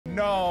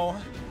No.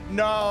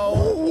 No.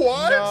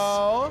 What?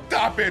 No.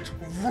 Stop it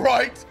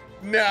right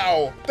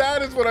now.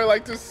 That is what I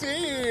like to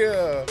see.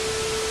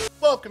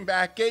 Welcome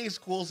back, gay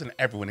schools and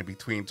everyone in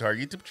between, to our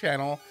YouTube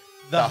channel,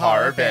 The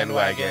Horror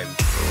Bandwagon.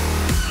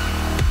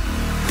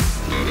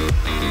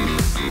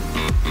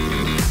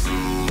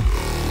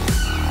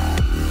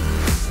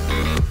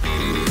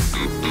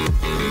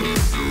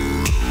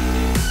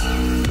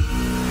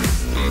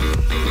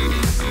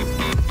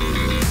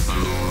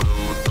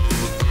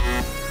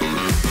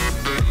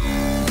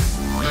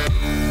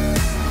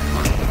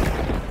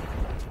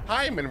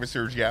 Hi, my name is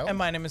Sergio. And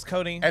my name is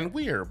Cody. And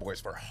we are boys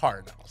for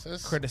horror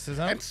analysis,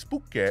 Criticism. and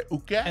spooky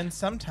ooka And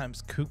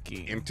sometimes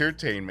kooky.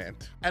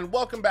 entertainment. And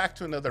welcome back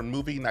to another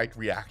movie night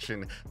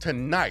reaction.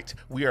 Tonight,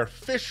 we are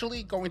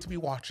officially going to be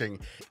watching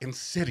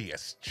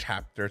Insidious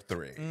Chapter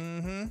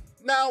 3.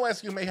 Now,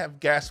 as you may have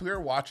guessed, we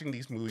are watching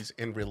these movies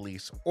in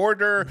release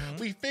order.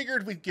 We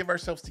figured we'd give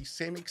ourselves the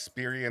same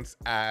experience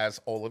as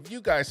all of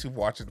you guys who've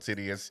watched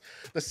Insidious,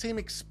 the same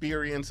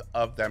experience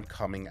of them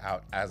coming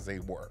out as they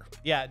were.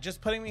 Yeah, just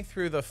putting me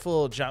through the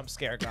full jump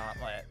scare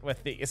gauntlet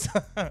with these.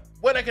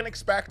 What I can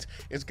expect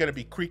is going to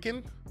be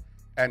creaking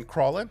and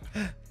crawling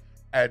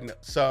and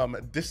some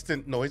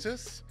distant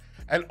noises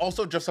and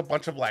also just a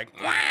bunch of like,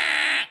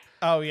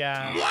 Oh,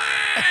 yeah.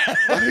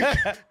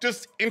 like,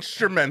 just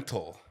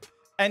instrumental.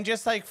 And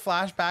just like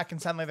flashback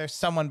and suddenly there's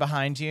someone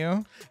behind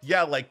you.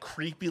 Yeah, like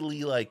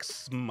creepily like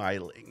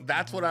smiling.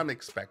 That's what I'm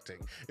expecting.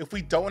 If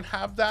we don't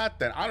have that,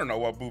 then I don't know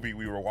what movie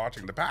we were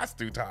watching the past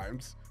 2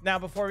 times. Now,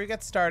 before we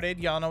get started,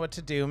 y'all know what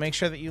to do. Make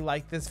sure that you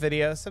like this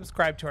video,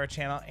 subscribe to our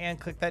channel, and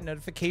click that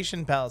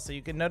notification bell so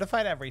you get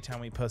notified every time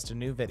we post a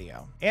new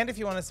video. And if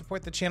you want to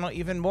support the channel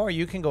even more,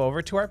 you can go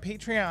over to our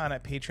Patreon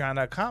at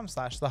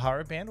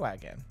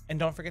patreon.com/thehorrorbandwagon. And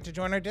don't forget to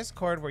join our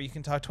Discord where you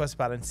can talk to us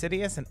about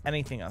Insidious and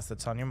anything else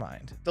that's on your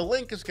mind. The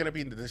link is going to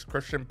be in the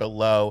description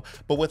below.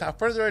 But without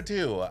further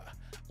ado,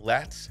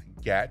 let's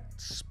get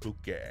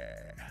spooky.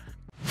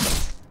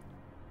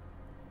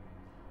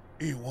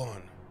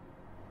 E1.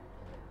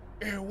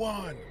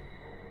 E1.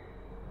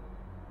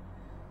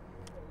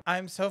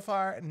 I'm so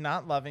far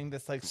not loving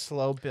this like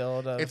slow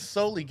build of... It's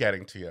slowly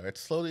getting to you.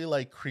 It's slowly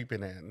like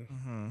creeping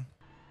in.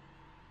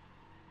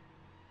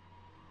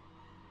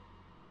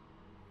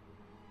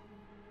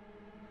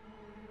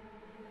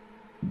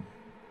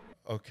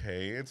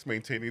 Okay, it's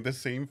maintaining the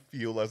same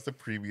feel as the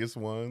previous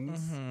ones.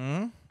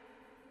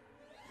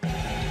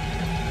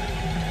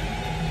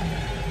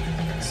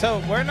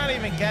 So we're not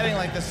even getting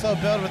like the slow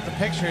build with the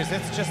pictures.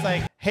 It's just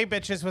like, hey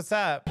bitches, what's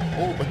up?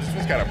 Oh, but this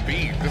one's got a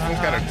beat. This one's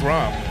got a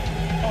drum.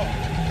 Oh.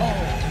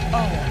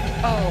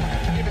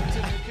 Give it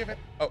to me, give it.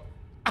 Oh,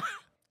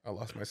 I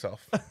lost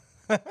myself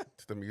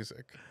to the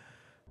music.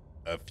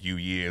 A few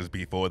years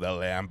before the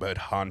Lambert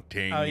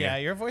haunting. Oh yeah,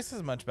 your voice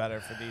is much better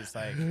for these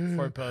like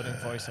foreboding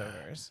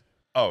voiceovers.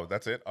 Oh,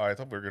 that's it? Oh, I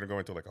thought we were going to go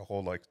into like a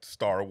whole like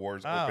Star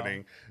Wars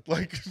opening.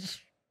 Like,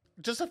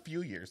 just a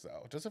few years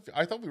though. Just a few.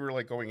 I thought we were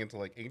like going into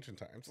like ancient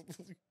times.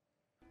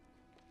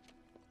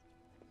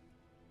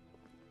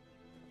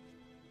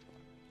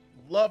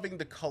 Loving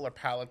the color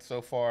palette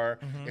so far.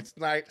 It's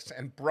nice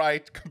and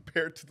bright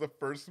compared to the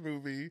first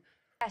movie.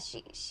 Yeah,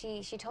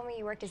 she told me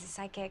you worked as a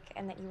psychic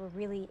and that you were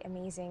really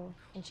amazing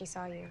when she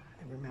saw you.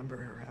 I remember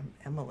her,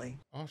 Emily.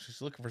 Oh,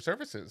 she's looking for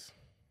services.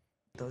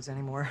 Those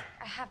anymore?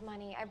 I have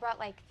money. I brought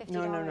like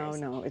 $50.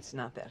 No, it's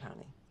not that,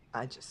 honey.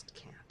 I just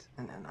can't.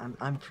 And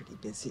I'm pretty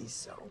busy,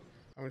 so.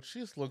 I mean,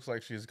 she just looks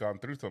like she's gone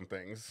through some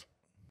things.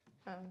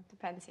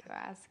 Depends who you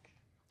ask.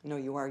 No,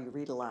 you are. You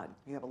read a lot.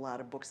 You have a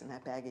lot of books in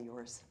that bag of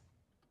yours.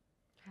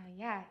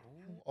 Yeah.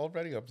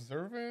 Already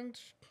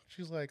observant.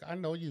 She's like, I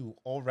know you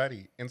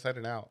already, inside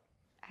and out.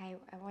 I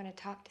want to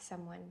talk to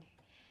someone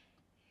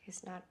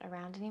who's not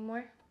around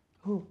anymore.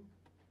 Who?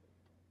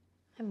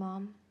 My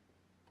mom.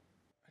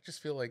 I just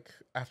feel like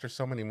after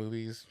so many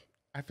movies,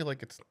 I feel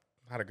like it's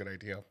not a good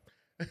idea.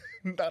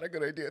 Not a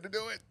good idea to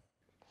do it.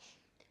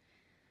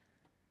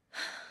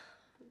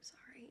 I'm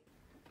sorry.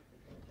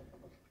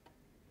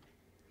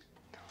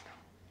 No.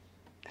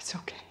 It's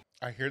okay.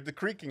 I hear the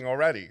creaking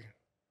already.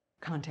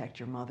 Contact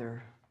your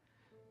mother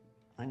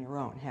on your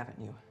own,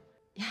 haven't you?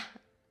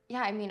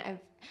 Yeah, I mean, I've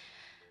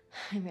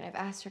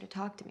asked her to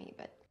talk to me,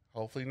 but...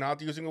 Hopefully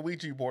not using a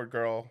Ouija board,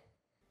 girl.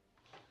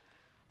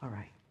 All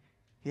right.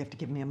 You have to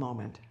give me a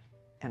moment,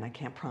 and I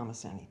can't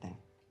promise anything.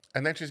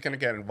 And then she's going to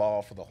get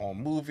involved for the whole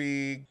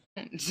movie.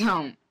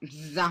 Don't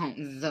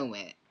do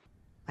it.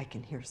 I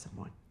can hear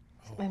someone.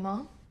 My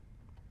mom?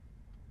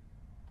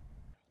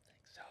 I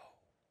don't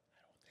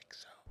think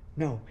so.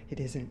 No, it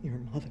isn't your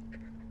mother.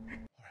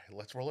 All right,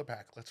 let's roll it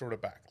back. Let's roll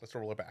it back. Let's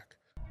roll it back.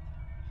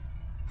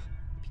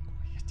 Be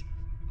quiet.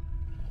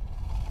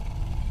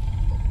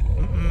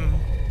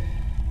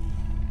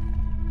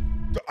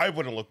 I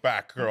wouldn't look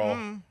back,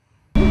 girl.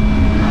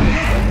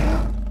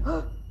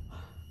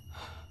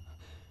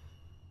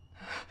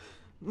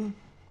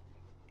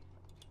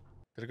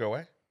 Did it go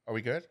away? Are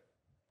we good?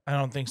 I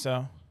don't think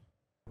so.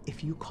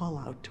 If you call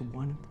out to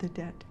one of the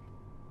dead,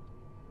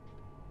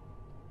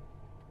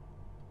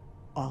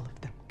 all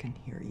of them can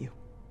hear you.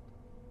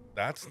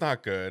 That's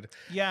not good.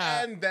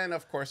 Yeah. And then,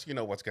 of course, you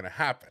know what's going to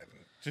happen.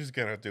 She's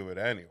going to do it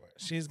anyway.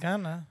 She's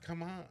gonna.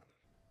 Come on.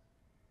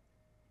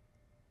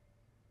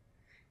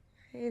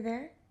 Are you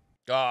there?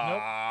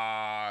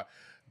 Ah,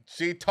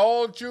 she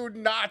told you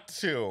not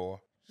to.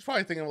 She's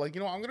probably thinking like,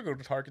 you know, I'm going to go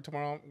to Target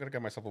tomorrow. I'm going to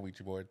get myself a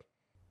Ouija board.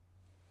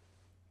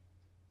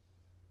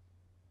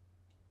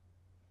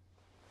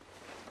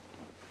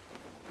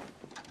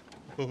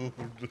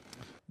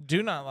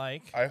 Do not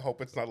like. I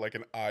hope it's not like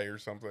an eye or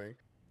something.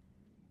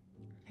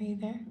 Are you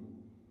there?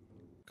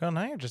 Girl,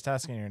 now you're just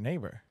asking your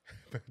neighbor.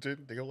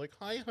 Imagine they go like,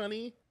 hi,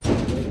 honey.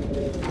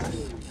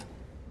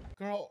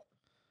 Girl,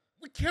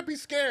 we can't be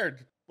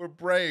scared. We're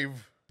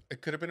brave.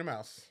 It could have been a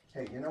mouse.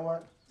 Hey, you know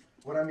what?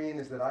 What I mean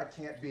is that I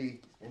can't be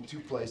in two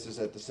places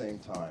at the same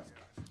time.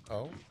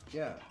 Oh,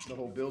 Yeah, the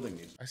whole building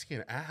needs. I see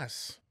an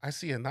ass. I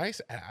see a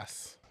nice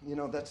ass. You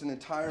know, that's an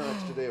entire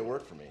extra day of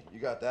work for me. You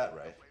got that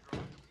right.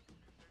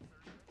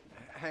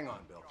 Hang on,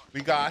 Bill.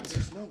 We got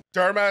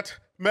Dermot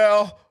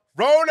Mulroney.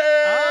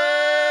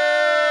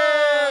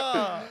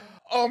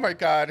 Oh my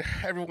God.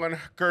 Everyone,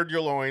 gird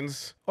your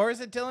loins. Or is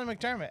it Dylan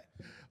McDermott?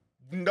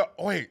 No,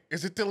 wait,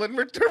 is it Dylan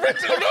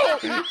McDermott? Oh,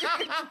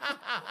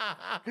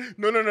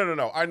 no.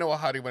 No. I know a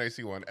hottie when I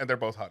see one, and they're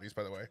both hotties,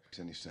 by the way. Makes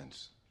any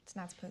sense? It's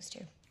not supposed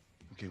to.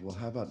 Okay, well,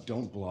 how about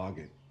don't blog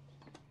it?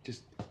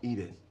 Just eat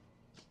it.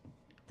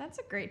 That's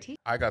a great teacher.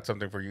 I got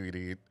something for you to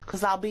eat.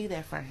 Because I'll be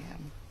there for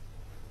him.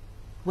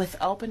 With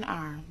open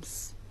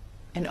arms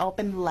and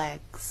open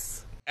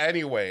legs.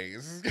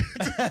 Anyways,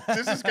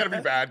 this is gonna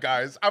be bad,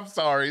 guys. I'm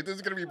sorry, this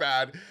is gonna be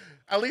bad.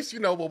 At least you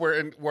know what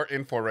we're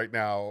in for right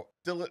now.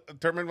 Dermot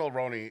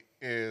Mulroney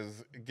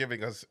is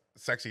giving us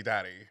sexy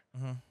daddy,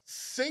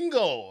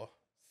 single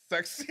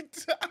sexy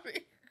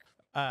daddy.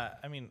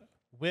 I mean,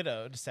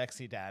 widowed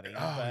sexy daddy.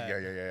 Oh but...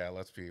 yeah.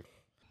 Let's be.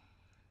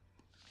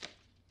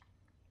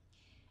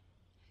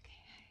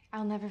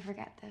 I'll never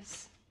forget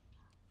this.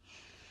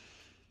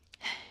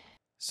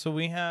 So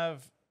we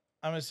have,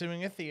 I'm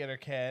assuming, a theater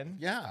kid.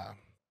 Yeah,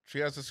 she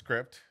has a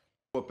script.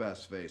 Whoop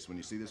ass face. When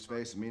you see this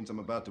face, it means I'm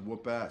about to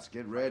whoop ass.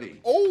 Get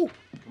ready. Oh,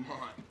 Come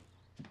on.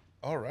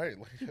 all right.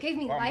 You gave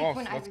me Vamos, life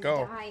when I let's was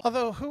go. dying.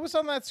 Although, who was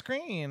on that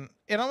screen?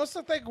 It almost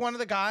looked like one of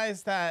the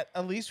guys that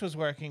Elise was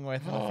working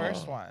with in the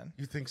first one.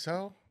 You think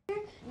so?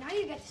 Now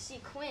you get to see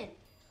Quinn.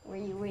 Were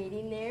you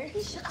waiting there?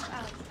 Shut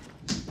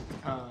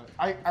up.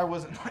 I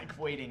wasn't like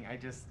waiting. I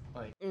just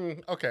like.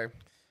 Okay.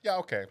 Yeah.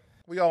 Okay.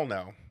 We all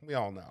know.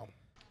 No.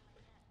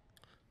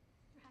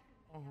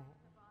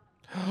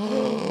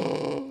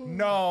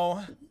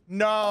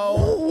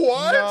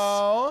 What?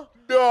 No.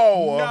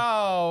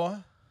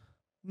 No.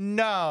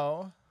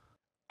 No.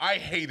 I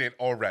hate it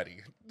already.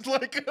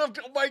 Like, oh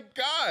my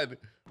God.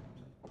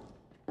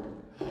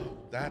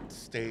 That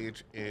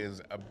stage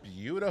is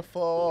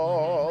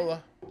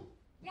beautiful.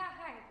 Yeah,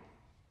 hi.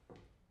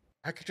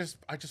 I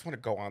just want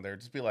to go on there.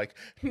 Just be like,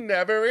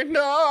 never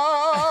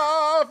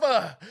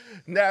enough.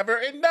 Never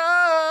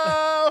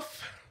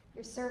enough.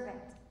 Your servant.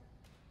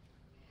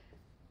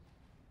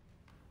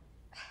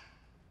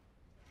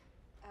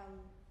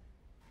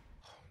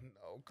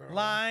 No, girl.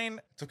 Line.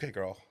 It's okay,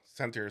 girl.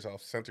 Center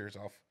yourself.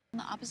 On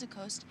the opposite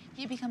coast,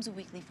 he becomes a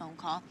weekly phone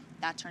call.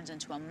 That turns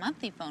into a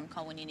monthly phone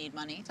call when you need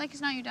money. It's like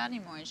he's not your dad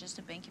anymore. It's just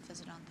a bank you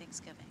visit on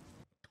Thanksgiving.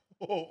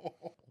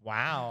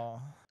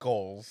 Wow.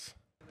 Goals.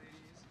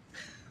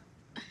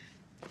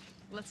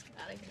 Let's get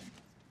out of here.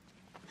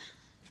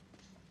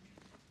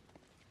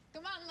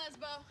 Come on,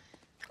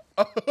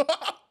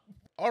 Lesbo.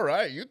 All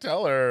right, you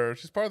tell her.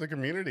 She's part of the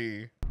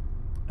community.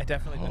 I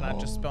definitely did not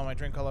just spill my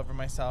drink all over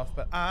myself,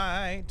 but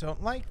I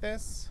don't like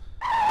this.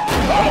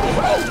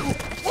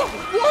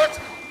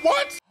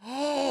 What?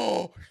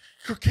 Oh,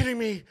 you're kidding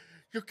me.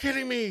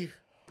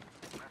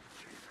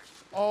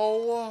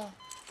 Oh,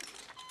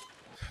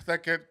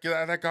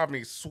 that got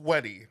me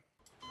sweaty.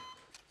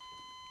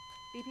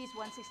 BP's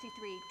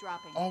 163,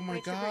 dropping. Oh my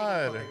Rates are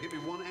God. grading. Give me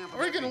one amp.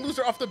 Are we gonna lose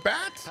her off the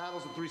bat?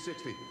 Paddles at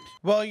 360.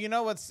 Well, you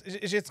know what's,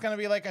 it's going to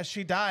be like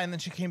she died and then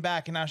she came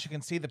back and now she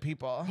can see the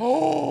people.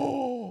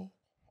 Oh.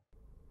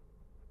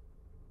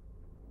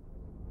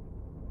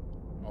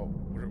 Oh,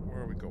 where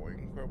are we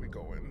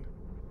going?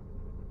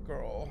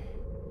 Girl.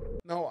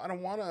 No, I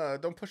don't wanna.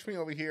 Don't push me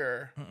over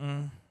here.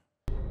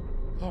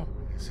 Oh,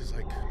 this is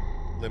like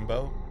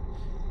limbo.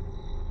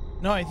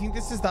 No, I think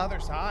this is the other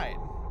side.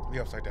 The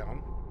upside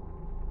down.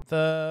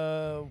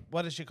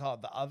 What does she call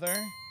it? The other?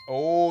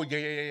 Oh,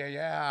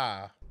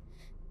 yeah.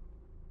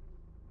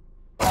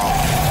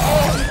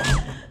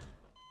 Oh!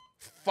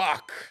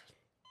 Fuck.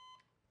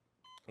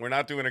 We're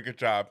not doing a good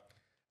job.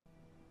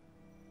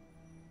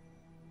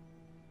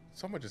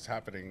 So much is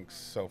happening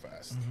so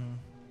fast.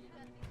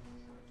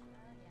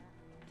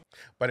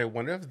 But I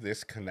wonder if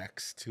this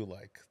connects to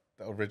like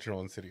the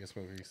original Insidious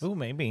movies. Ooh,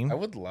 maybe. I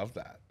would love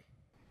that.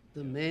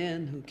 The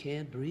man who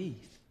can't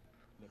breathe.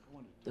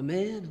 The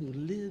man who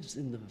lives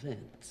in the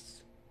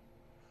vents.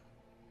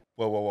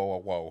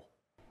 Whoa.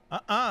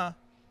 I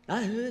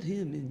heard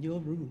him in your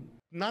room.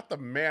 Not the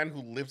man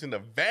who lives in the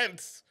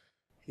vents.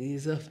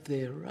 He's up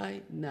there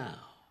right now,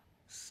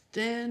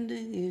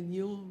 standing in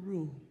your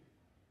room.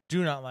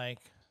 do not like.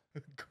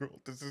 Girl,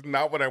 this is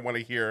not what I want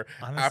to hear.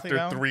 Honestly, after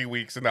though, 3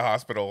 weeks in the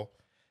hospital.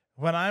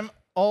 When I'm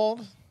old,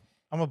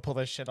 I'm gonna pull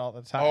this shit all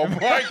the time. Oh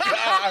my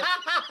god.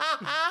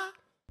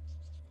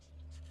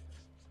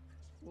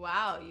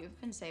 Wow,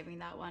 you've been saving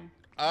that one.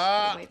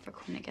 Wait for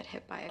Quinn to get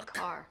hit by a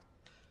car.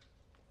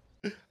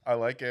 I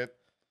like it.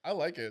 I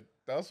like it.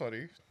 That was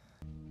funny.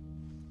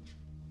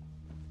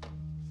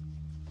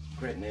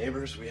 Great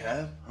neighbors we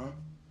have, huh?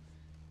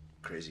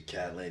 Crazy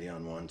cat lady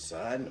on one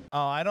side.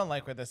 Oh, I don't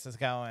like where this is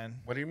going.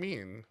 What do you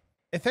mean?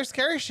 If there's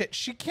scary shit,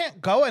 she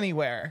can't go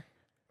anywhere.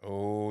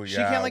 Oh, yeah. She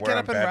can't like we're get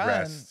on up and bed run.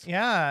 rest.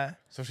 Yeah.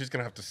 So she's going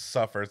to have to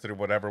suffer through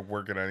whatever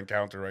we're going to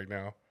encounter right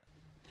now.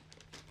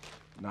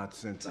 Not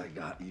since I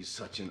got you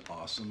such an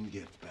awesome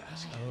gift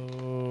basket.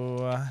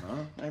 Oh.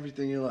 Huh?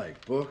 Everything you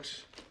like.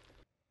 Books.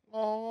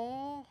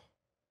 Oh.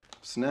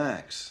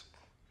 Snacks.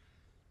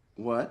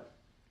 What?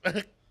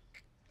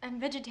 I'm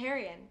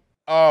vegetarian.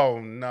 Oh,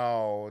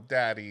 no,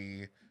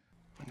 Daddy.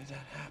 When did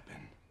that happen?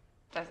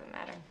 Doesn't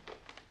matter.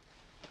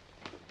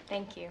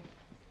 Thank you.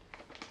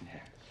 Yeah.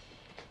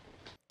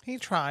 He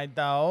tried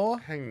though.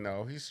 I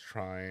know, he's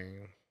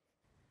trying.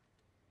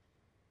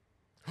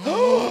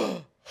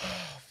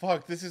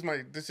 Fuck, this is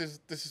my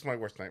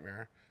worst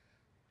nightmare.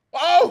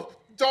 Oh!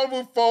 Don't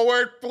move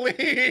forward,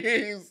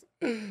 please!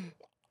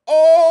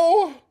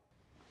 Oh!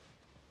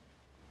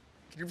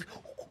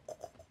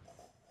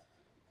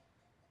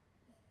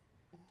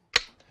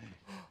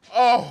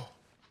 Oh!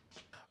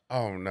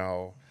 Oh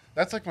no.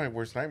 That's like my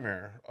worst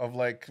nightmare of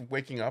like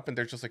waking up and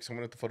there's just like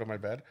someone at the foot of my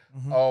bed.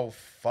 Mm-hmm. Oh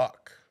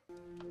fuck.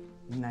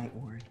 Night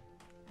ward.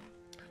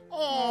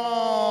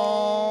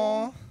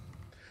 Oh.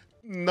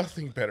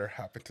 Nothing better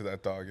happened to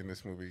that dog in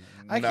this movie.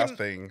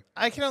 Nothing.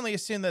 I can only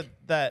assume that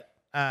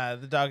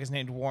the dog is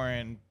named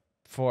Warren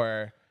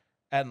for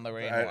Ed and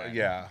Lorraine Warren.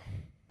 Yeah.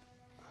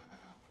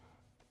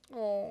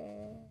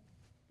 Oh,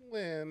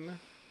 Lynn.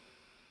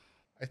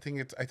 I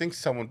think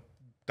someone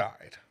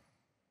died.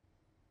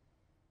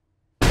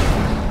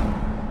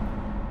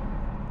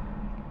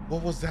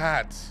 What was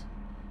that?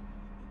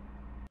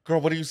 Girl,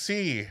 what do you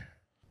see?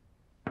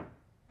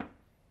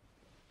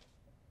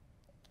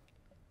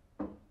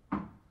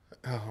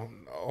 Oh,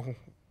 no.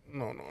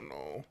 No, no,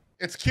 no.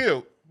 It's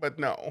cute, but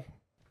no.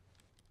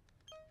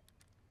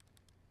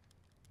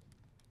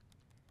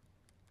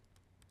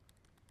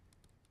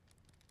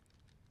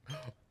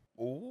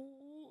 Oh,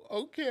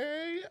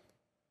 okay.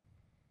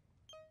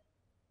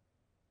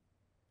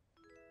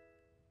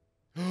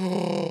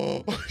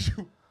 Oh,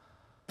 you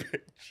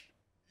bitch.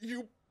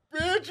 You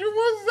bitch, what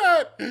was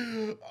that?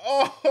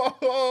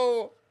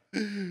 Oh,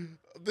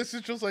 this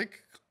is just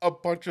like a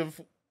bunch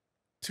of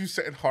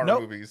 2-second horror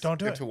movies don't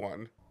do into it.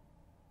 one.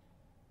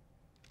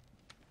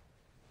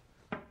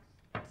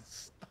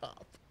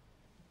 Stop.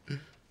 Did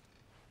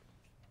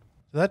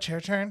that chair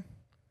turn?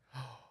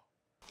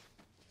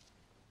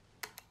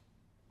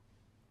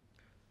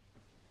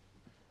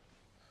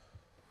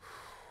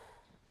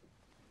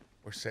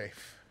 We're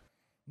safe.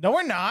 No,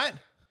 we're not.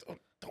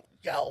 Don't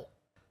yell.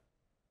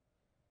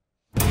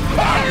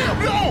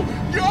 Ah,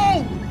 yo!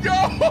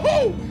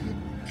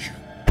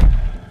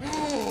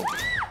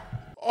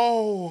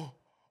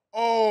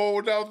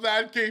 Oh, now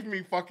that gave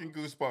me fucking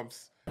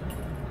goosebumps.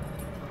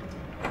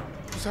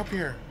 Who's up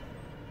here?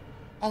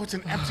 Oh, it's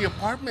an empty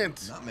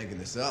apartment. Not making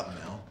this up,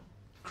 Mel.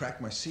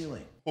 Crack my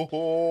ceiling.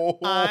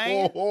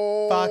 I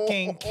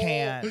fucking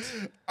can't.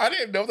 I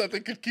didn't know that they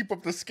could keep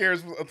up the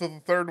scares until the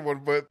third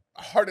one, but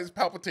heart is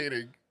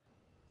palpitating.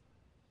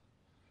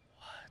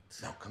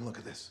 What? Now, come look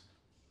at this.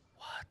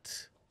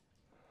 What?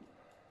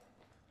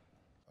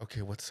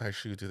 Okay, what size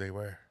shoe do they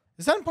wear?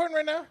 Is that important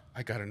right now?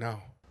 I gotta know.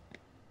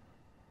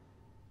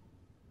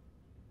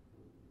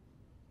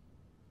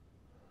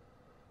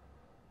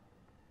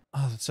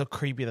 Oh, that's so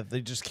creepy that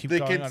they just keep They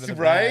going can under the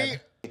right?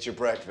 bed. Eat your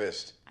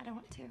breakfast. I don't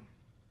want to.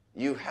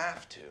 You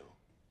have to.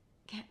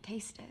 Can't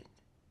taste it.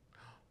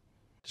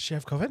 Does she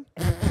have COVID?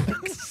 I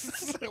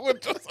was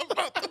just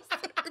about to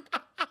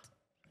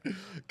say.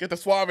 Get the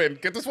swab in.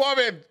 Get the swab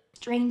in.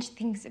 Strange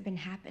things have been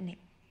happening.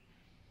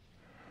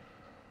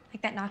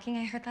 Like that knocking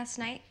I heard last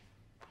night.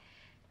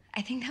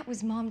 I think that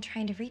was Mom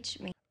trying to reach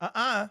me.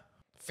 False.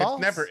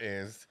 It never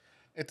is.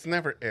 It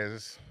never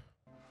is.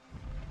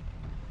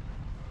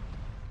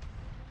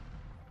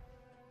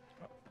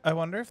 I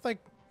wonder if like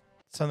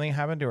something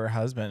happened to her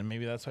husband and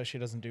maybe that's why she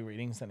doesn't do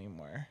readings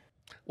anymore.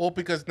 Well,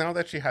 because now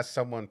that she has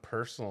someone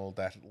personal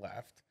that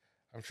left,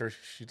 I'm sure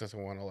she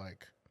doesn't want to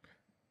like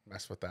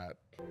mess with that.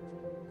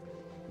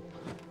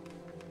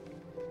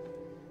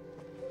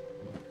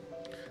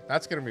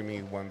 That's gonna be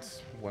me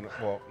once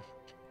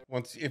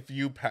if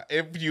you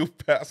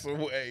pass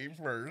away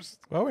first.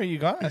 What were you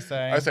gonna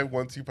say? I say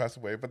once you pass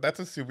away, but that's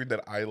assuming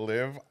that I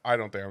live. I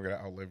don't think I'm gonna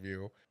outlive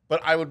you,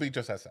 but I would be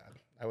just as sad.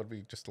 I would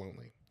be just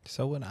lonely.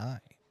 So would I.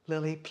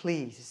 Lily,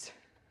 please.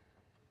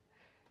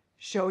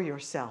 Show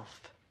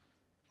yourself.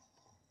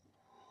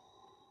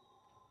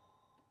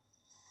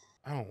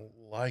 I don't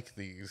like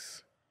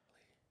these.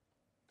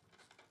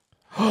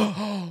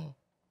 Not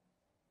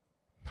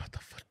the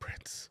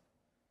footprints.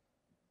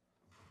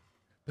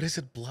 But is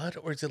it blood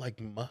or is it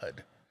like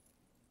mud?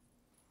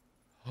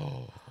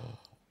 Oh,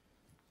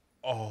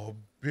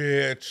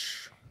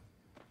 bitch.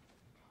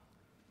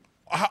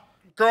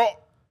 Girl,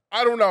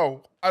 I don't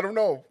know. I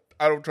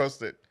don't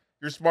trust it.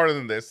 You're smarter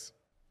than this.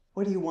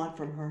 What do you want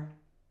from her?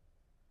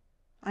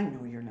 I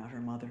know you're not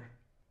her mother,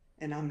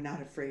 and I'm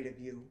not afraid of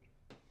you.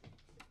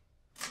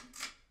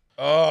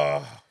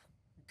 Oh,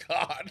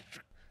 God.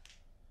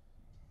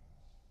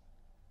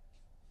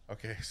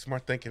 Okay,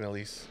 smart thinking,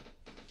 Elise.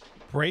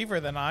 Braver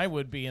than I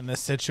would be in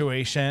this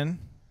situation.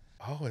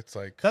 Oh, it's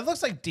like... That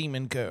looks like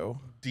demon goo.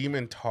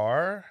 Demon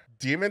tar?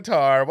 Demon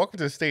tar. Welcome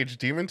to the stage,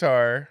 Demon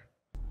tar.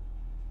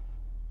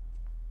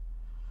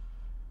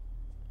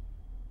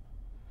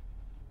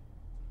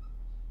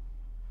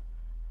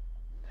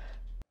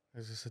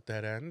 Is this a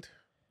dead end?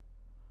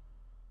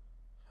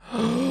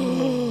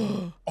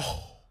 Oh.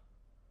 Oh.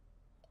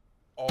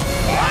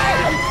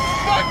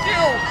 Fuck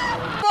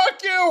you!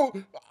 Fuck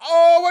you!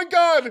 Oh my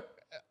God!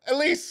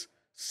 Elise,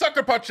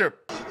 sucker puncher.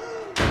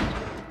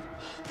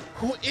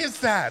 Who is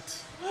that?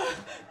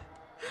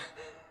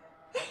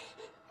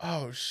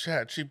 Oh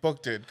shit, she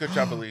booked it. Good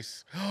job,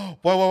 Elise.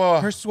 Whoa.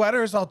 Her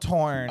sweater is all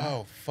torn.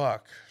 Oh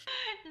fuck.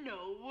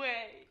 No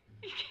way.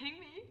 Are you kidding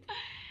me?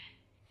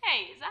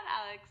 Hey, is that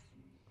Alex?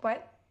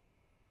 What?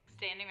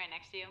 Standing right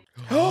next to you.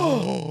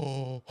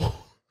 Oh.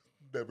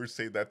 Never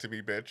say that to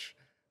me, bitch.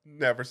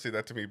 Never say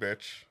that to me,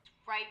 bitch.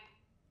 Right.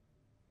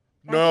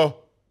 No.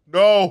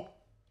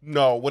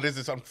 What is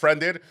this?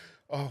 Unfriended?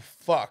 Oh,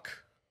 fuck.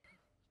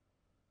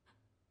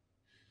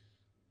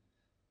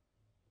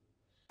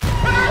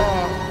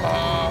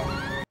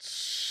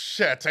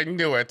 Shit, I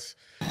knew it.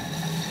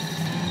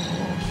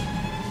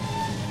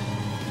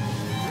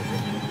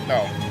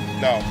 No.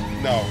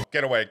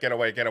 Get away.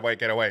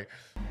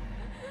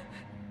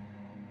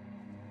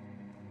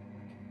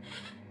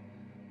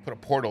 Put a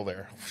portal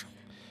there.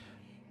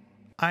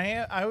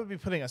 I would be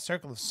putting a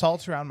circle of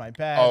salt around my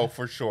bed. Oh,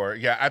 for sure.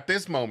 Yeah, at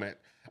this moment.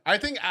 I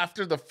think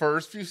after the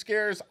first few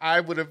scares, I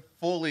would have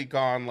fully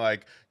gone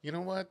like, you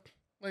know what?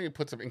 Let me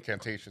put some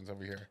incantations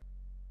over here.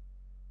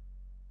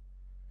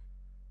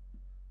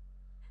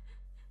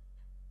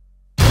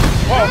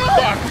 Oh,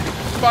 fuck.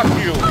 Fuck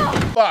you.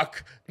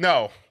 Fuck.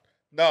 No.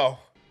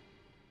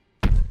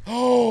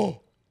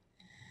 Oh,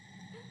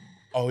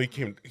 he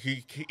came.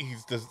 He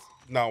does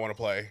not want to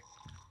play.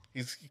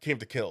 He came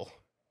to kill.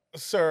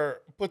 Sir,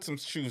 put some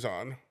shoes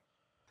on.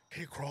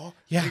 Can you crawl?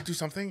 Yeah. Can you do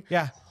something?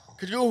 Yeah.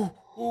 Could you?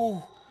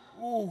 Ooh.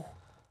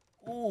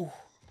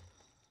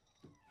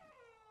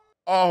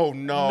 Oh,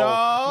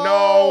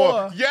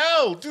 no.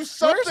 Yell, do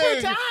something.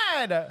 Where's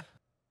my dad?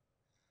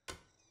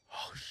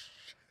 Oh,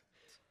 shit.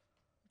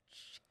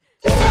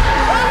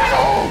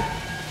 Oh!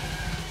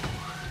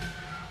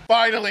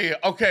 Finally.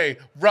 Okay,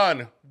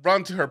 run.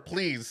 Run to her,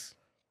 please.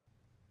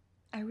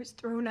 I was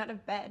thrown out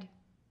of bed.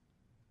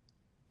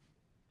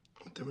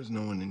 If there was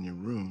no one in your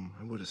room,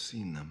 I would have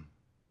seen them.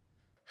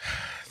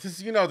 This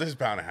is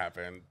bound to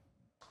happen.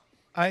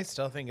 I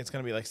still think it's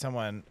going to be like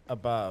someone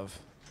above.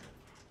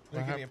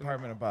 Like in the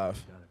apartment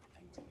above.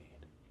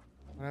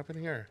 What happened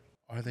here?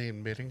 Are they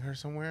admitting her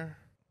somewhere?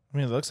 I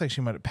mean, it looks like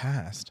she might have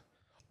passed.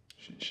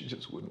 She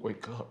just wouldn't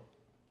wake up.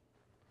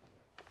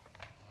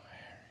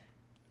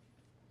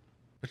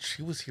 But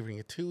she was hearing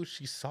it too.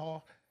 She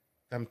saw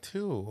them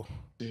too.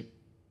 She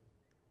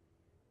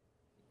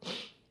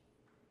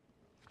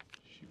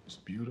was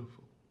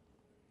beautiful.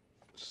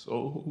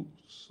 So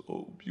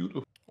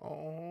beautiful.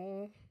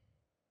 Oh.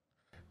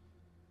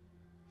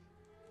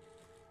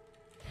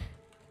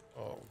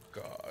 Oh,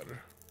 God.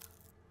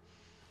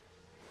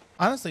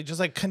 Honestly, just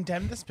like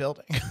condemn this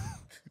building.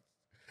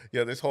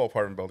 Yeah, this whole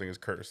apartment building is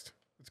cursed.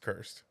 It's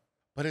cursed.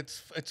 But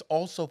it's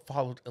also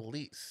followed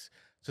Elise.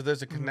 So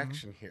there's a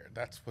connection here.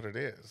 That's what it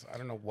is. I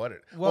don't know what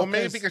it... Well,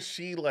 maybe because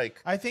she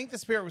like... I think the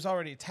spirit was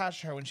already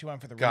attached to her when she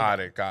went for the Got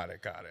reading.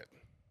 it.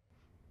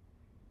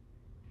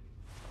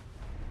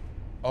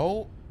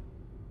 Oh.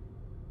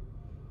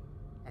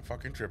 I'm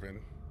fucking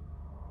tripping.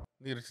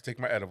 Needed to take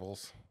my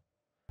edibles.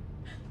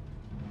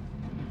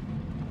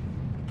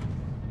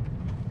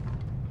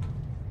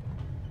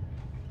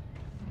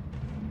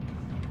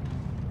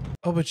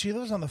 Oh, but she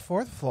lives on the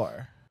 4th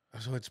floor.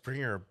 So it's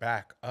bringing her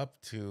back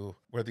up to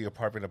where the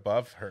apartment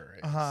above her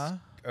is. Uh-huh.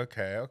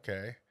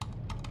 Okay.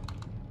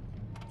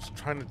 Just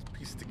trying to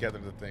piece together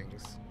the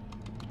things.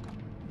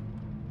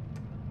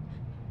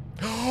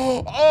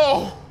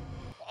 Oh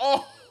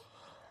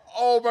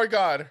my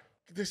God.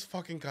 This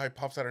fucking guy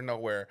pops out of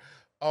nowhere.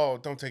 Oh,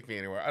 don't take me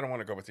anywhere. I don't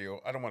want to go with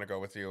you.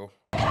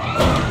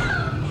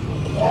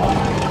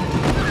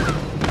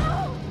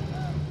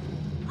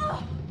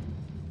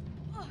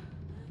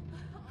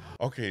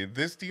 Okay,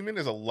 this demon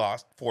is a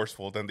lot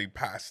forceful than the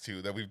past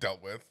two that we've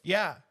dealt with.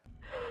 Yeah.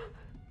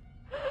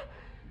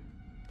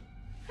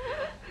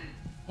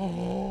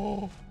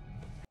 Oh.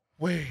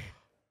 Wait.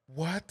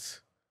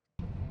 What?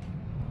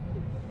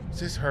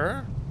 Is this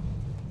her?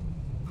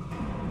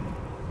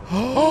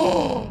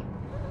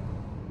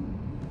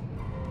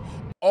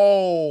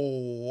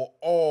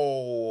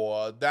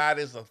 Oh, that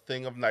is a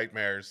thing of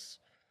nightmares.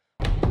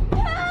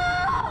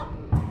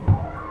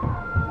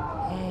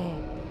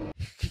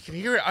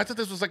 hear it. I thought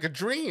this was like a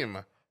dream.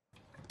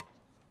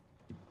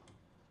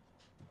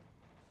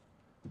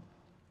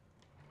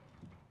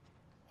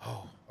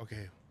 Oh,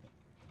 okay.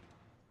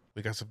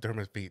 We got some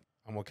Dermot beat.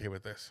 I'm okay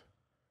with this.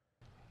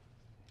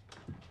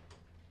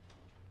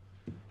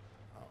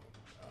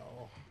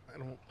 Oh, I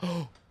don't.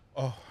 Oh,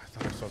 I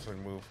thought I saw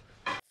something move.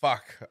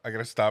 Fuck. I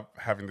gotta stop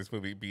having this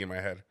movie be in my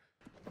head.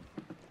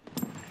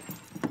 Oh,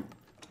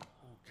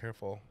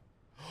 careful.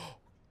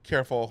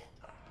 Careful.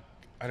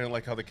 I didn't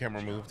like how the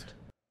camera moved.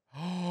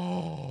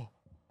 Oh.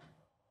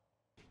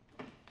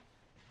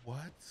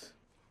 What?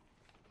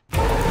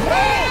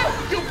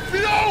 Oh! You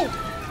no!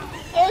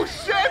 Oh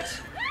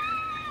shit!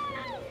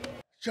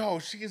 Yo,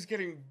 she is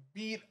getting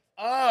beat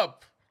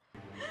up.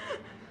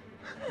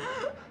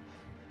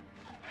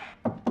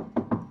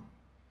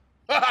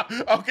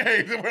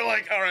 Okay, we're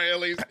like, all right,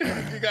 Elise,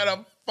 you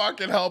gotta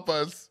fucking help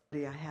us. I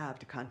have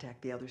to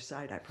contact the other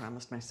side. I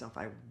promised myself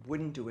I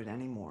wouldn't do it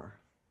anymore.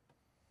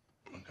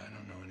 Look, I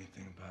don't know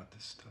anything about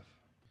this stuff.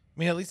 I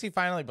mean, at least he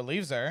finally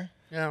believes her.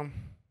 Yeah.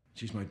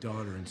 She's my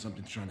daughter and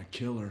something's trying to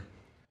kill her.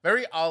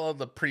 Very all of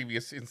the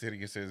previous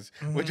Insidiouses,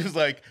 which is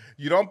like,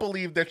 you don't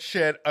believe that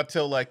shit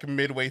until like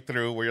midway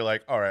through where you're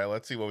like, all right,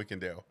 let's see what we can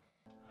do.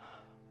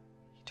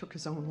 He took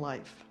his own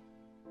life.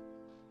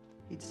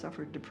 He'd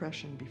suffered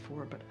depression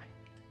before, but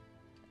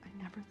I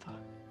never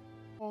thought.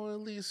 Oh,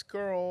 Elise,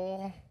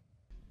 girl.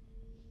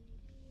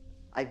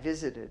 I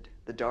visited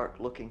the dark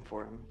looking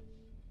for him.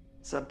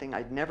 Something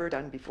I'd never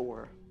done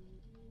before.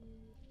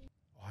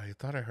 Oh, I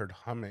thought I heard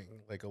humming,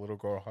 like a little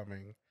girl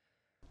humming.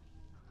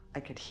 I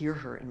could hear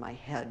her in my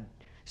head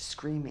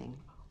screaming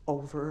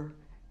over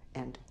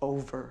and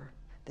over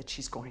that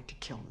she's going to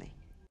kill me.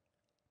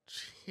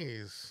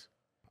 Jeez.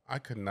 I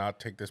could not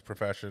take this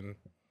profession.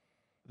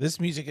 This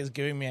music is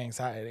giving me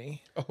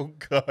anxiety. Oh,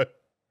 God.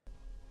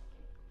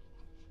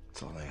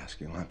 That's all I ask.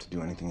 You don't have to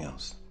do anything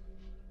else.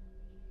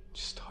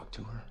 Just talk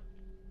to her.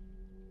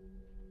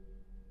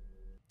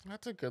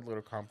 That's a good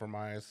little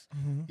compromise.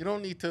 You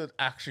don't need to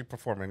actually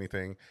perform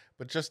anything,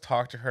 but just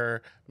talk to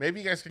her. Maybe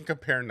you guys can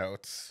compare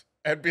notes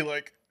and be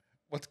like,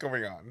 what's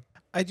going on?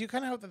 I do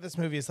kind of hope that this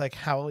movie is like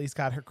how Elise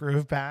got her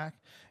groove back,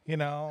 you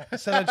know,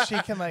 so that she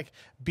can like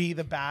be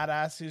the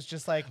badass who's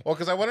just like. Well,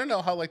 because I want to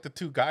know how like the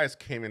two guys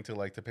came into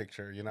like the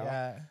picture, you know?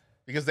 Yeah.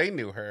 Because they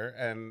knew her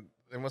and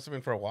it must have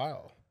been for a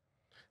while.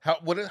 How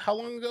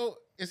long ago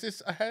is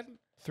this ahead?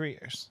 3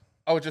 years.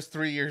 Oh, just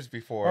 3 years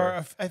before.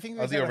 Or I think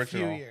they the said a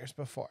original. few years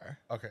before.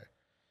 Okay.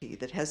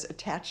 That has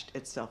attached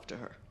itself to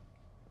her.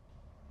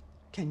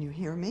 Can you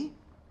hear me?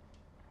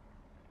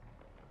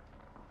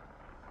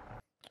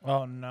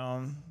 Oh,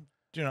 no.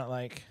 Do not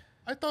like.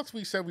 I thought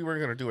we said we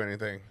weren't going to do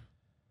anything.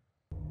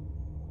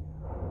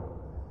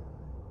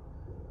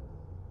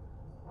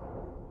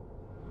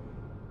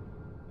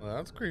 Well,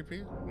 that's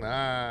creepy.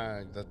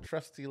 Nah, the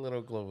trusty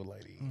little glow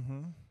lady.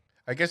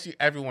 I guess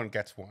everyone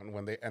gets one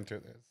when they enter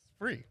this.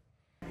 Free.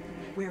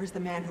 Where is the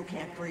man who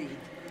can't breathe?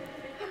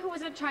 I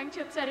wasn't trying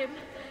to upset him.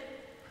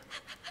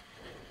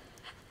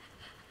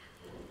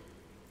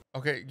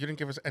 Okay, you didn't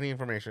give us any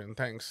information.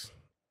 Thanks.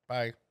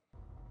 Bye.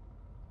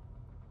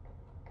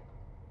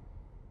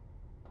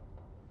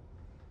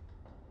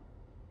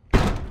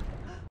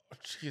 Oh,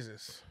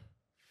 Jesus.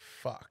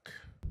 Fuck.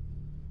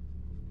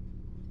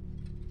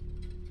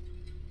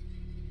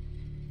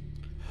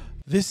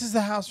 This is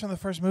the house from the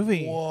first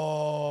movie.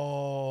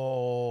 Whoa.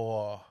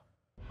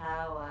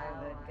 How I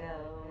would go,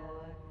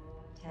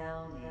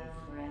 tell me,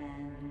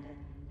 friend,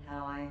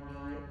 how I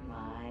meet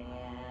my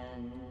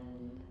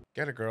end.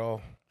 Get it,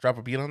 girl. Drop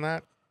a beat on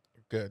that.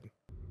 Good.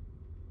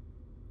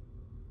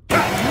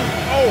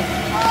 Oh!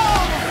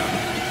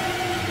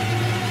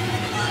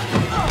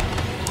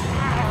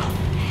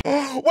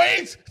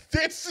 Wait!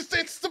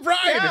 It's the bride!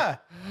 Yeah.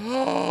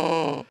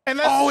 And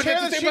that's the chair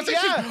it's that the same she-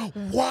 position.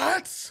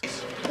 What?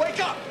 Wake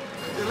up!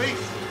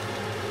 Elise!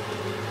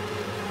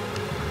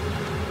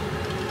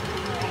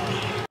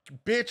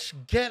 Bitch,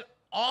 get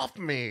off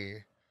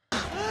me.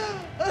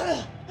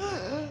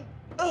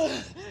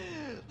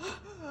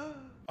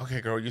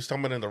 Okay, girl, you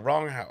stumbled in the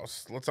wrong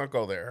house. Let's not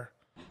go there.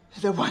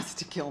 That wants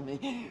to kill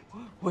me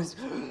was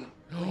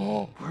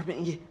for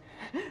me.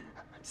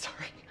 I'm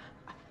sorry.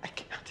 I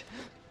can't.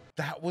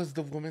 That was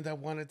the woman that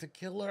wanted to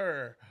kill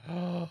her.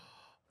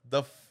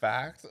 The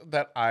fact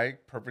that I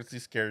purposely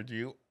scared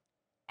you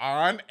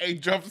on a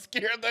jump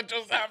scare that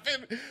just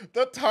happened,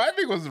 the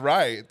timing was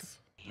right.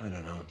 I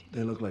don't know.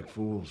 They look like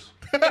fools.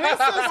 It is those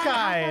The house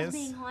guys. was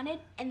being haunted,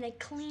 and they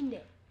cleaned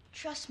it.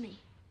 Trust me,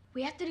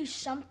 we have to do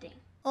something.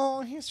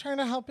 Oh, he's trying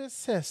to help his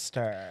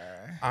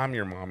sister. I'm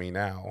your mommy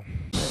now.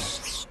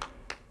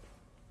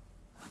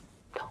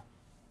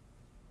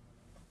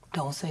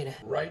 Don't say that.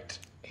 Right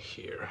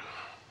here.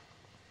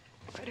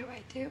 What do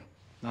I do?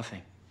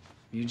 Nothing.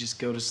 You just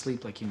go to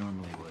sleep like you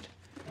normally would.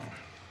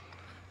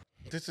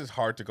 This is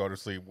hard to go to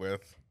sleep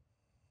with.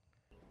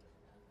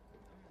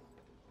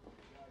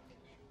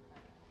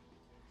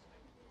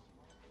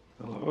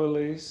 Hello,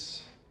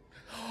 Elise.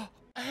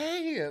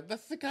 Hey,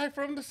 that's the guy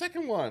from the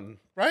second one,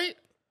 right?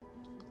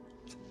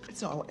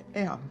 It's all I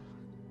am.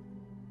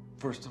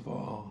 First of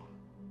all,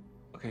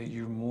 Okay,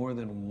 you're more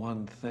than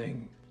one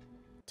thing.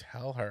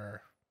 Tell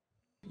her.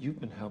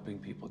 You've been helping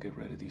people get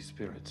rid of these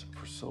spirits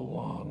for so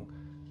long.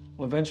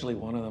 Well, eventually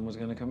one of them was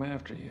gonna come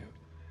after you.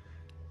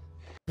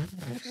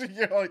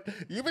 You know, like,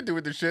 you've been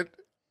doing this shit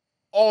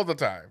all the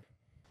time.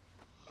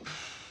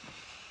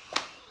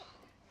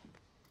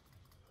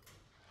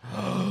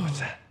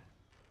 What's that?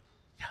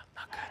 Yeah,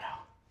 not good.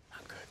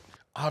 Not good.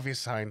 Obvious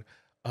sign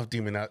of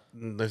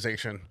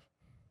demonization.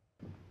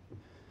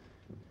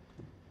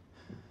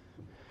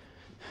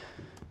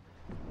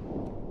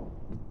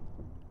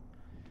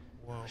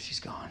 Whoa. She's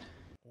gone.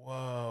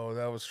 Whoa,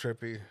 that was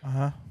trippy.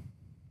 Uh-huh. I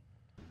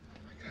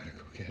gotta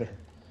go get her.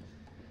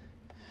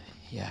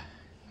 Yeah,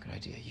 good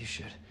idea. You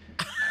should.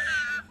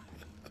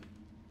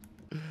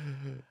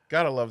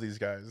 Gotta love these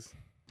guys.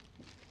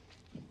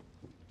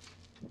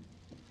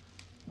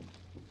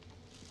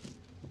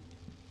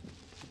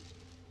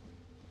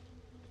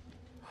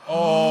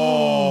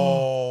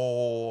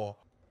 Oh.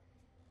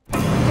 Oh!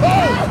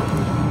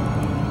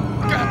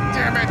 God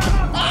damn it!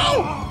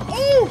 Oh!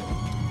 Oh!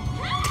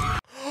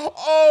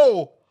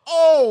 Oh!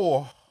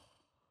 Oh!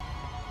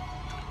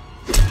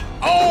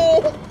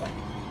 Oh!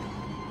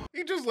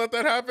 You just let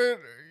that happen.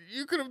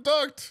 You could have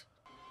ducked.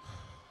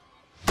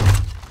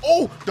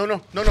 Oh! No,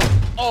 no, no, no.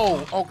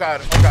 Oh! Oh,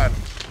 God. Oh, God.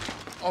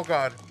 Oh,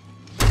 God.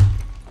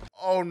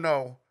 Oh,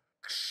 no.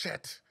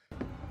 Shit.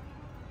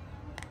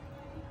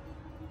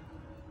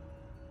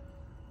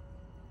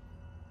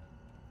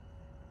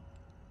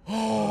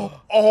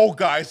 Oh,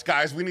 guys,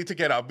 we need to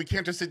get up. We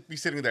can't just be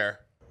sitting there.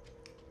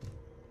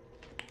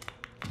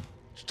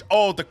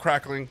 Oh, the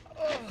crackling.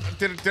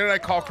 Did I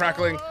call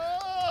crackling?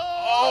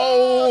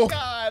 Oh,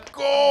 God.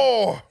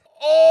 Go.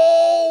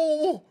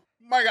 Oh,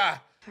 my God.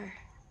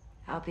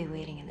 I'll be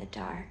waiting in the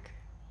dark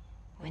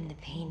when the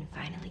pain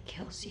finally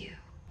kills you.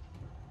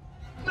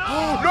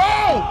 No!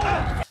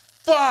 No!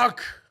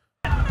 Fuck!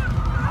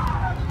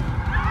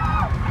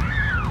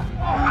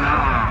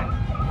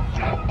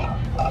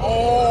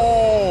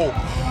 Oh!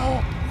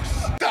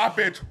 Stop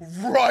it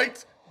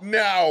right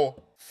now!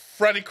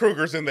 Freddy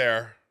Krueger's in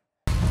there.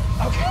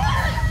 Okay.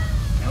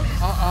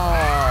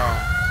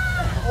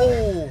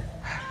 Oh!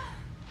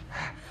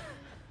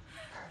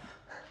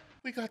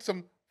 We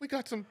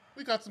got some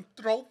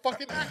throw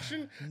fucking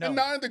action, and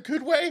not in the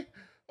good way.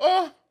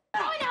 Oh!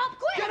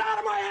 Get out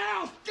of my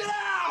house! Get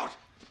out!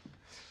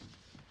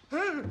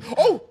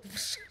 Oh!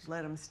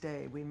 Let them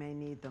stay. We may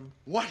need them.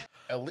 What?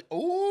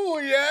 Oh,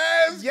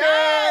 yes!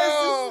 Yes!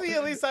 Girl! This is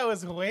the Elise I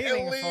was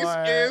waiting Elise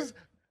for. is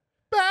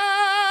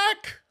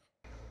back!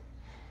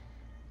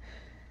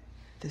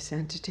 This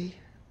entity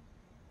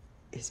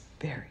is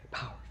very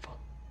powerful.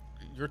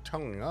 You're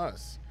telling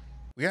us.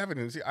 We haven't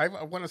even seen. I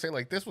want to say,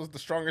 like, this was the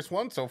strongest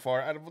one so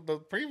far out of the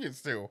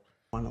previous two.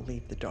 I want to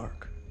leave the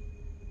dark.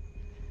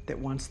 That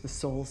wants the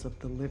souls of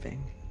the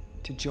living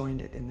to join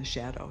it in the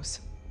shadows.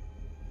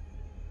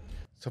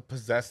 So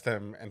possess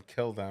them and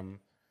kill them.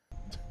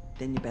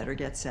 Then you better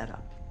get set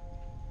up.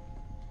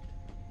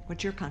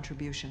 What's your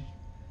contribution?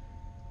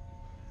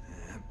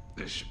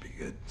 This should be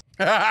good.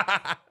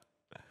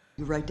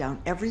 You write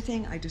down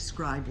everything I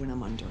described when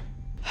I'm under.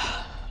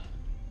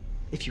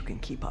 If you can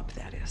keep up,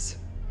 that is.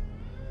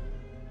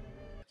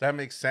 That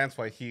makes sense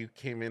why he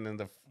came in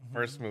the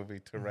first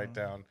movie to write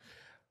down.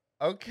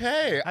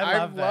 Okay,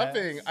 I'm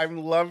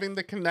loving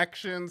the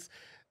connections.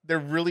 They're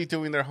really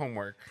doing their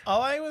homework.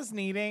 All I was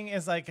needing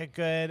is like a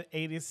good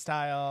 80s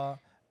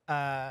style,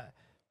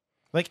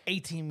 like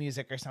 18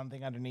 music or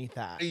something underneath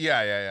that.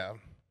 Yeah.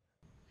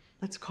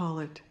 Let's call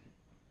it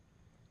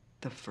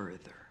The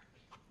Further.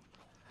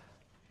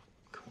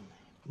 Cool.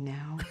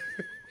 Now.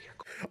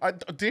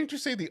 Didn't you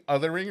say The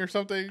Othering or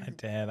something? I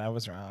did. I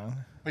was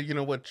wrong. But you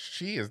know what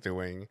she is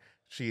doing?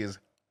 She is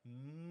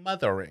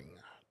mothering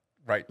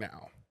right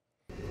now.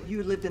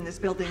 You lived in this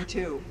building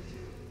too.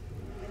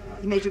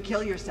 He made you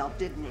kill yourself,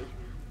 didn't he?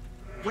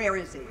 Where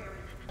is he?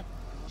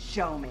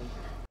 Show me.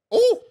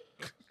 Oh!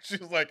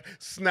 She's like,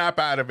 snap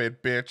out of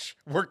it, bitch.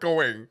 We're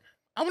going.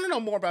 I want to know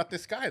more about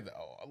this guy,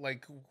 though.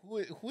 Like,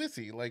 who is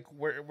he? Like,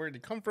 where did he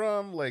come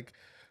from? Like,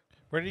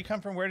 where did he come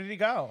from? Where did he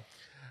go?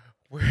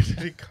 Where did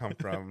he come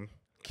from?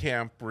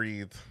 Can't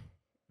breathe,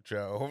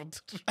 Joe.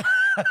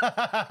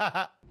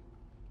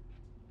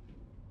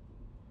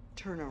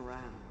 Turn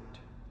around.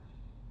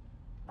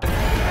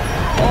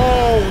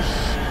 Oh,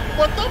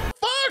 what the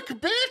fuck,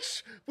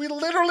 bitch? We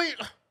literally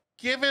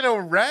give it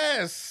a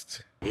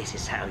rest. This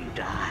is how you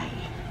die.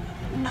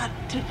 Not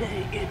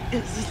today, it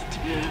isn't.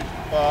 Yes.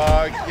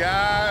 Oh!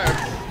 Yes!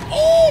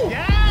 Oh,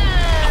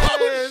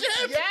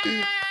 shit!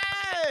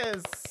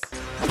 Yes!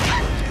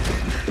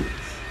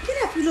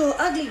 Get up, you little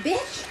ugly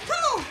bitch.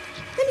 Come on.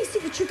 Let me see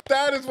what you...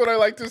 That is what I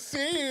like to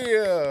see.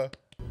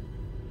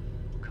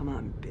 Come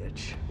on,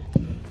 bitch.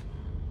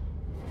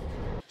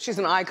 She's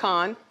an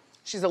icon,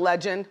 she's a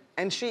legend,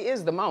 and she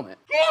is the moment.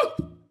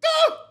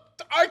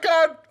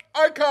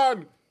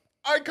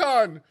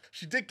 Icon!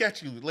 She did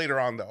get you later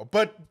on, though.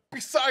 But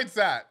besides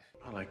that...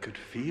 Well, I could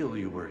feel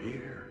you were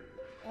here.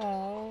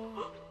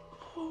 Oh.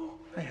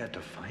 I had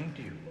to find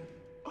you.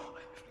 Oh,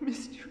 I've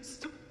missed you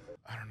so.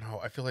 I don't know.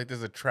 I feel like this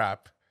is a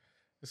trap.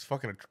 This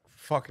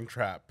fucking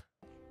trap.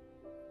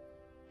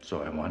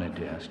 So I wanted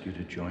to ask you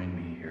to join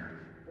me here.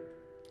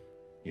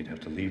 You'd have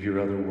to leave your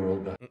other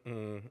world.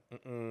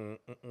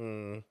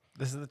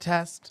 This is the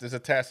test. This is a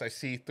test. I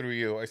see through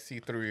you. I see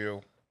through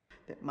you.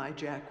 That my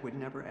Jack would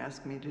never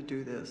ask me to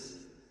do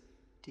this.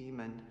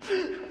 Demon.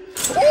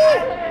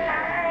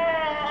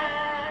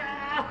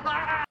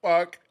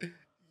 Fuck.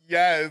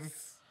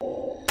 Yes.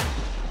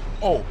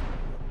 Oh.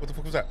 What the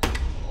fuck was that?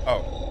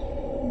 Oh.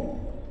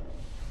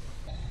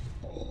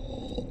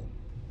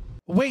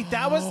 Wait,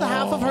 that was the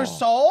half of her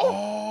soul?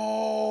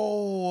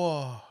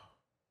 Oh.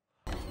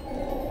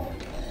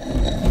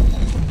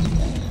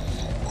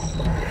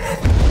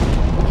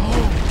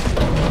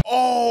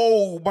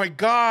 Oh my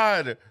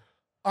God.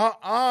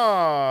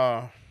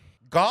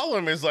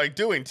 Gollum is like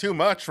doing too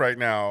much right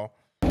now.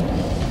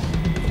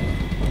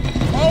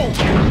 Oh.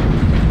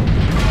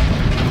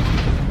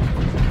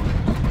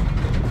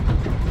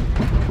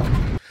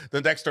 The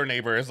next door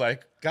neighbor is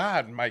like,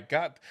 God, my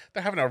God,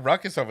 they're having a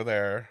ruckus over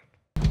there.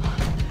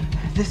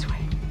 This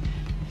way.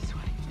 This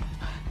way.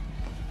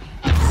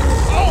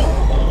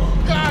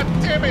 Oh, God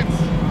damn it.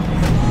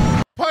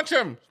 Punch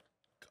him.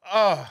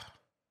 Ugh.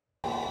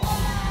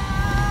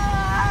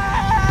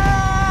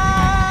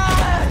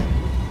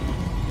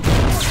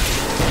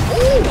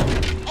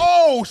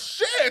 Oh,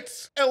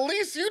 shit. At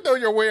least you know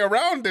your way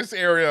around this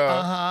area.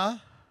 Uh-huh.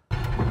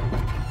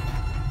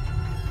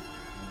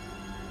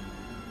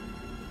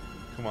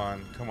 Come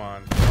on, come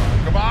on, come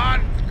on, come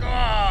on!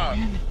 God.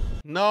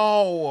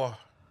 No!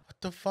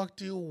 What the fuck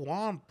do you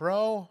want,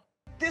 bro?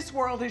 This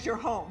world is your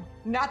home,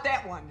 not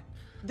that one.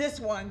 This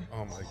one.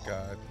 Oh my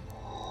God.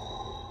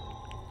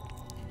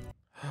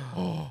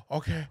 Oh,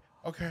 okay,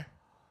 okay.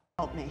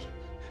 Help me.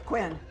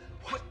 Quinn.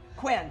 What?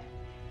 Quinn.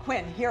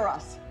 Quinn, hear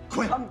us.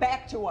 Quinn. Come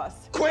back to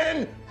us.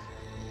 Quinn!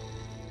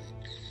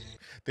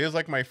 There's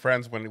like my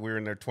friends when we were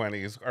in their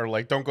 20s are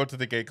like, don't go to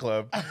the gay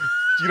club.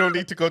 You don't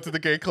need to go to the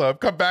gay club.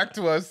 Come back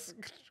to us.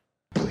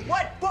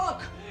 What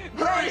book?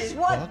 Grace,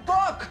 what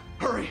book?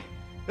 Hurry.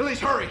 Elise,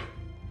 hurry.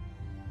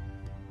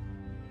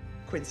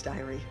 Quinn's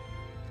diary.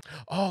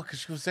 Oh, because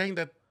she was saying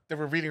that they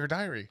were reading her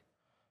diary.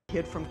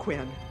 Hid from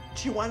Quinn.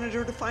 She wanted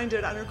her to find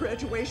it on her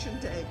graduation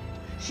day.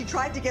 She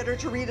tried to get her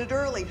to read it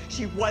early.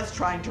 She was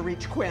trying to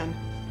reach Quinn.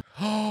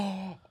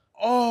 Oh.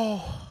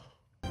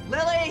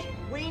 Lily,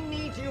 we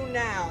need you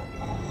now.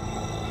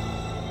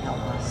 Help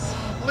us.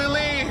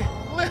 Lily!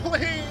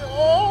 Lily!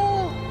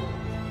 Oh!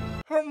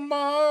 Her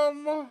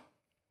mom!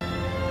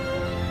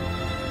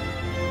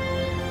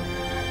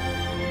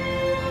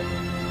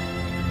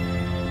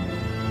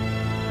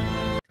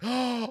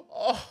 Oh!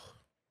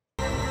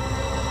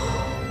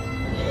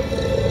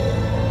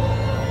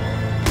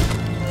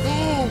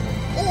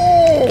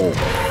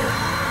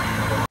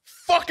 Oh!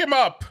 Fuck him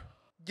up!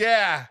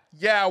 Yeah,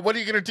 yeah, what are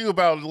you gonna do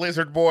about it,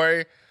 lizard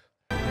boy?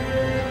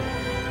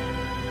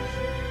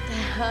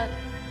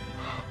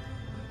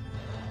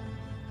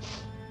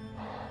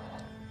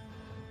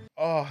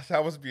 Oh,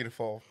 that was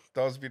beautiful.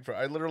 That was beautiful.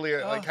 I literally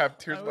like have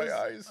tears in my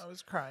eyes. I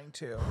was crying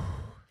too.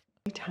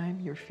 Anytime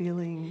you're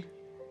feeling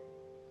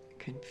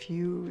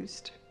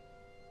confused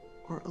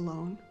or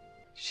alone,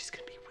 she's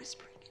gonna be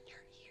whispering in your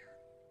ear.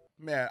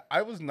 Man,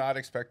 I was not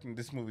expecting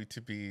this movie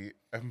to be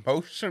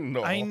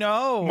emotional. I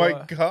know.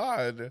 My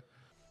God.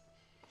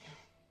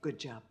 Good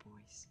job,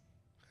 boys.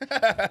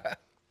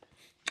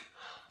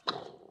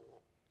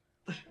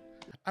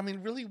 I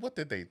mean, really, what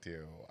did they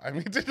do? I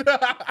mean,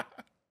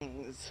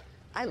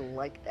 I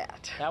like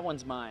that. That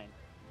one's mine.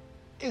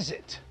 Is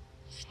it?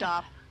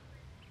 Stop.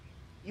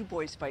 You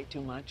boys fight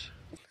too much.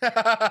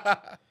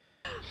 That's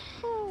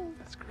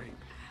great.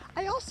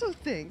 I also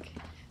think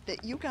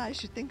that you guys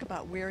should think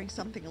about wearing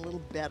something a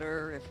little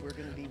better if we're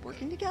going to be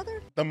working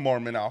together. The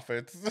Mormon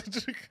outfits.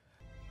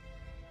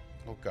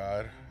 Oh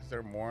God, is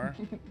there more?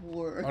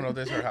 War. Oh no,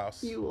 there's her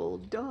house. You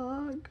old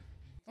dog.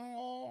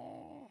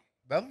 Oh,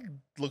 that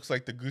looks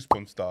like the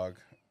Goosebumps dog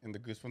in the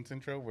Goosebumps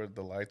intro where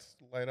the lights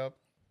light up.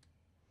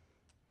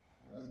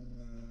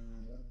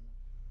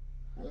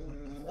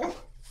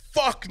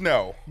 Fuck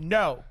no.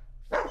 No.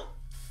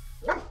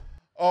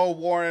 Oh,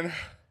 Warren.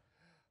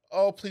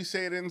 Oh, please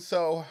say it isn't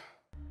so.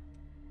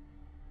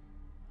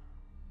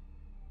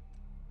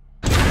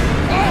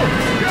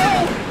 Oh,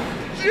 no!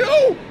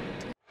 You!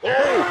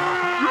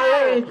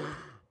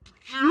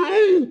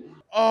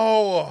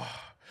 Oh,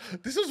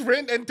 this was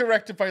written and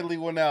directed by Lee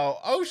Winnell.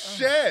 Oh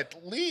shit,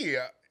 Lee,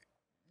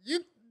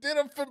 you did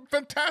a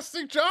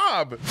fantastic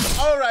job.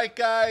 All right,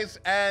 guys,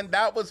 and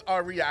that was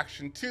our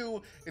reaction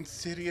to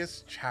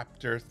Insidious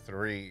Chapter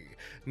 3.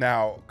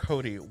 Now,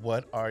 Cody,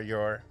 what are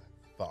your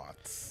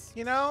thoughts?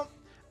 You know,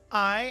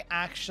 I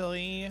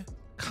actually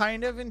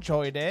kind of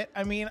enjoyed it.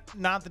 I mean,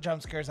 not the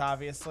jump scares,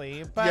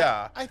 obviously, but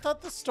yeah. I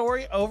thought the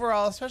story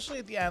overall, especially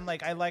at the end,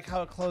 like I like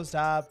how it closed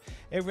up.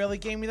 It really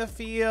gave me the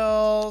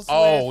feels.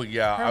 Oh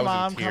yeah, her I was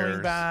mom in tears.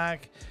 coming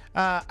back.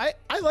 I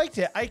liked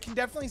it. I can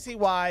definitely see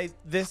why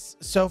this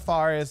so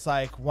far is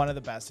like one of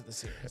the best of the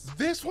series.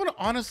 This one,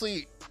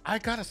 honestly, I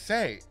gotta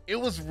say, it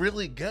was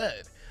really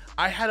good.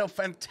 I had a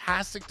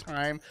fantastic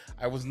time.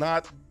 I was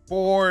not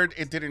bored.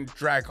 It didn't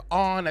drag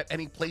on at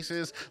any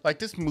places. Like,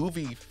 this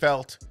movie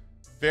felt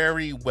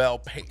very well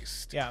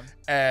paced. Yeah.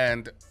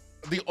 And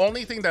the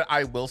only thing that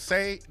I will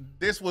say,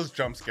 this was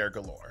jump scare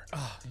galore.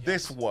 Oh, yes.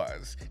 This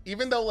was.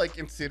 Even though like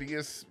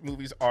Insidious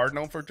movies are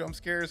known for jump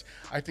scares,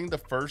 I think the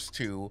first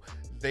two,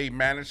 they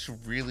managed to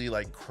really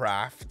like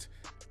craft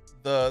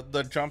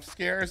the jump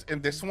scares.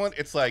 In this one,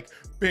 it's like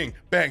bing,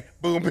 bang,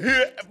 boom,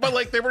 but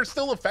like they were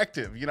still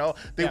effective, you know?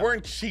 They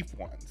weren't cheap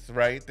ones,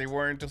 right? They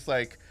weren't just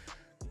like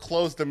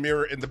close the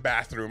mirror in the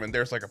bathroom and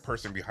there's like a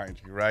person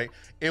behind you, right?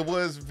 It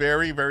was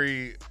very,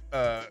 very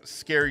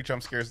scary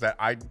jump scares that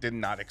I did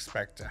not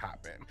expect to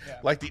happen.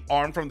 Like the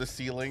arm from the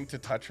ceiling to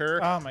touch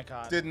her. Oh my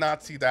God. Did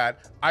not see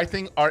that. I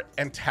think our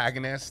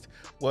antagonist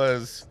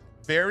was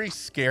very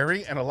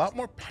scary and a lot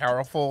more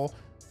powerful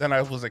than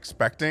I was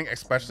expecting,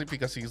 especially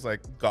because he's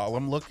like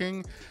Gollum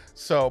looking.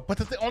 So, but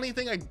the only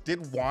thing I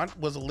did want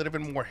was a little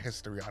bit more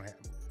history on him.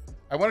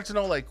 I wanted to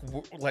know like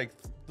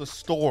the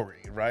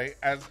story, right?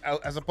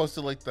 As opposed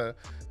to like the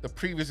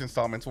previous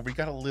installments where we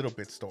got a little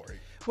bit story.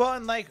 Well,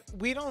 and like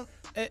we don't,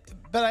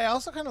 but I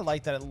also kind of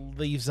like that it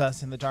leaves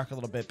us in the dark a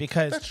little bit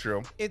because that's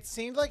true. It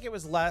seemed like it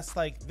was less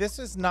like this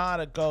is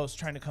not a ghost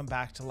trying to come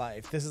back to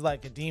life. This is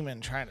like a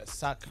demon trying to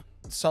suck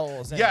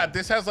souls in. Yeah,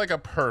 this has like a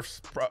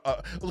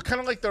kind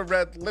of like the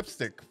red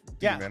lipstick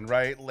demon,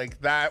 right?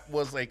 Like that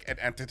was like an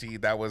entity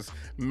that was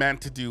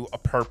meant to do a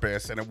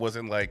purpose, and it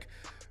wasn't like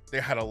they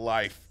had a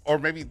life, or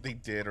maybe they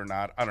did or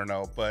not. I don't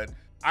know, but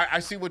I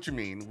see what you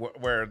mean,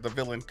 where the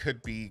villain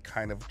could be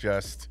kind of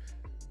just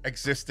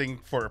existing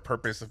for a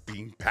purpose of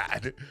being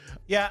bad.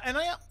 Yeah, and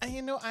I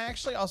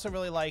actually also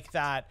really like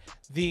that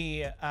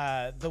the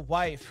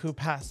wife who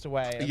passed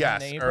away,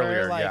 yes, the neighbor,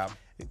 earlier, like,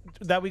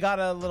 that we got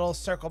a little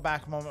circle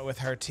back moment with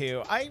her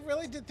too. I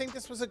really did think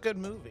this was a good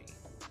movie.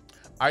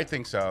 I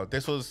think so.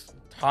 This was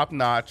top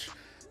notch.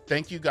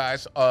 Thank you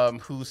guys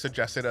who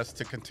suggested us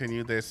to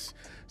continue this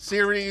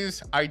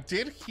series. I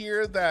did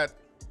hear that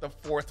the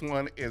fourth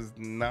one is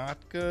not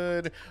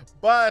good,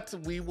 but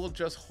we will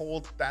just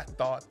hold that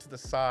thought to the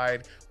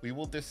side. We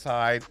will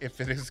decide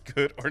if it is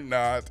good or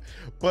not.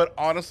 But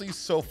honestly,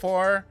 so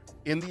far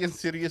in the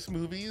Insidious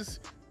movies,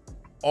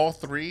 all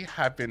three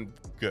have been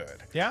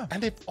good. Yeah.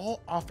 And they've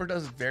all offered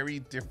us very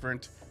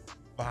different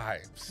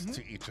vibes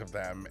to each of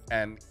them.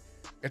 And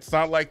it's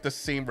not like the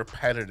same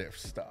repetitive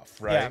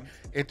stuff, right?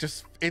 Yeah.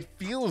 It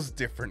feels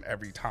different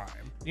every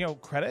time. You know,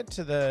 credit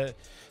to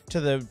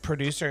the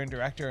producer and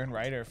director and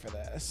writer for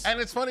this. And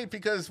it's funny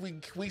because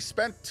we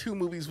spent 2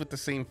 movies with the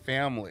same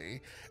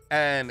family,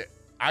 and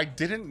I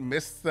didn't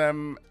miss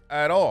them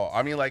at all.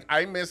 I mean, like,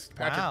 I missed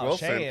Patrick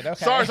Wilson. Shade.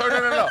 Okay. Sorry,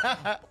 no.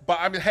 But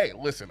I mean, hey,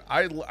 listen,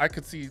 I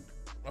could see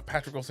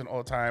Patrick Wilson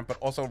all the time, but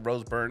also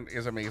Rose Byrne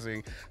is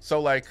amazing. So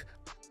like,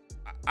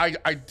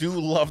 I do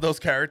love those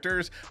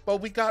characters, but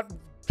we got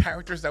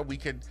characters that we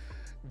could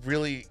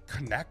really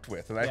connect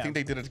with, and I think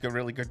they did a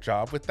really good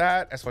job with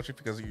that, especially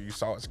because you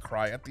saw us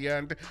cry at the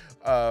end.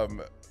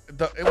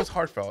 It was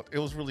heartfelt. It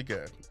was really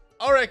good.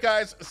 All right,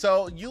 guys,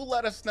 so you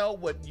let us know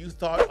what you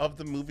thought of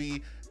the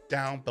movie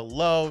down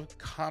below.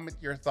 Comment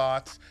your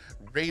thoughts,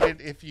 rate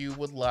it if you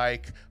would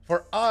like.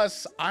 For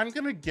us, I'm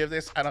gonna give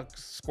this at a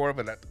score of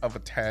a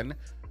 10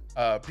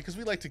 because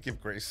we like to give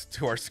grace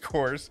to our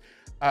scores.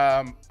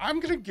 I'm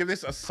gonna give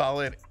this a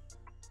solid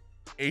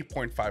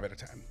 8.5 out of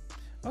 10.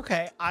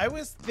 Okay, I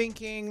was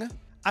thinking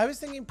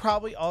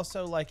probably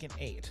also like an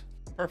 8.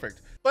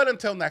 Perfect. But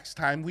until next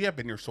time, we have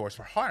been your source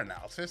for horror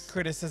analysis,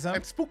 criticism,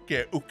 and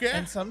spooky,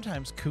 and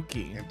sometimes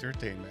kooky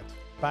entertainment.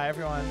 Bye,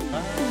 everyone.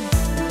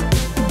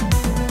 Bye.